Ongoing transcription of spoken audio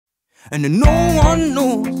And no one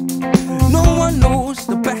knows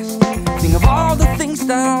the best thing of all the things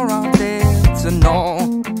that are out there to know.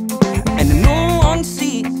 And no one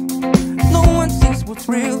sees what's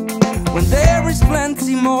real when there is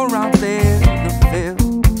plenty more out there to feel.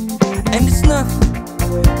 And it's nothing,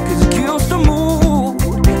 cause it kills the mood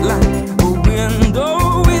like a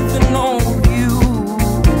window with no view.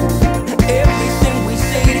 Everything we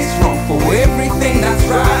say is wrong for everything that's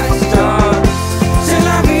right. Start. C'est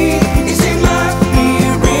la vie, et c'est ma vie,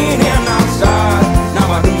 raining outside.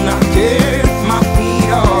 Now I do not care if my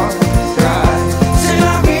feet are dry. C'est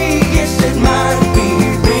la vie, yes it might be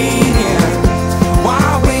raining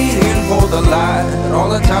while waiting for the light all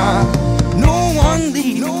the time. No one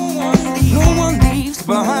leaves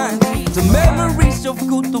behind the memories of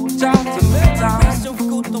good old times,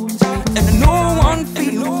 and no one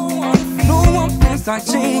feels like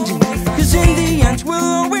changing, cause in the end we'll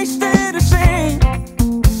always stay the same.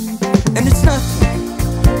 And it's nothing,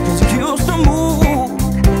 cause it kills the mood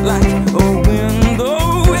like a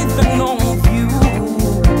window with no view.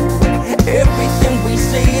 Everything we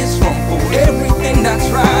say is wrong for everything that's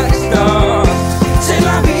right. Stop. C'est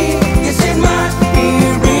la vie, yes it might be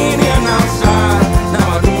raining outside.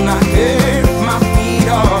 Now I do not care if my feet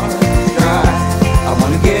are dry. I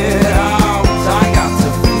wanna get out, I got to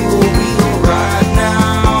feel real right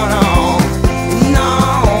now. No.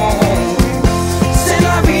 C'est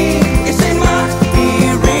la vie, yes it might be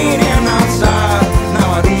raining outside. Now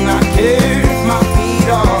I do not care if my feet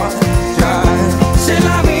are dry. C'est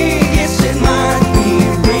la vie, yes it might be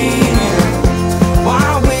raining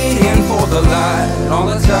while waiting for the light all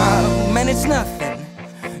the time. Man, it's nothing,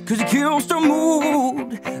 cause it kills the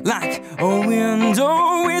mood like a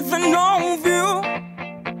window with no view.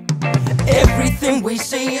 Everything we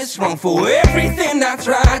say is wrong for everything that's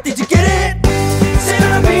right. Did you get it? C'est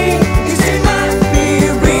la vie.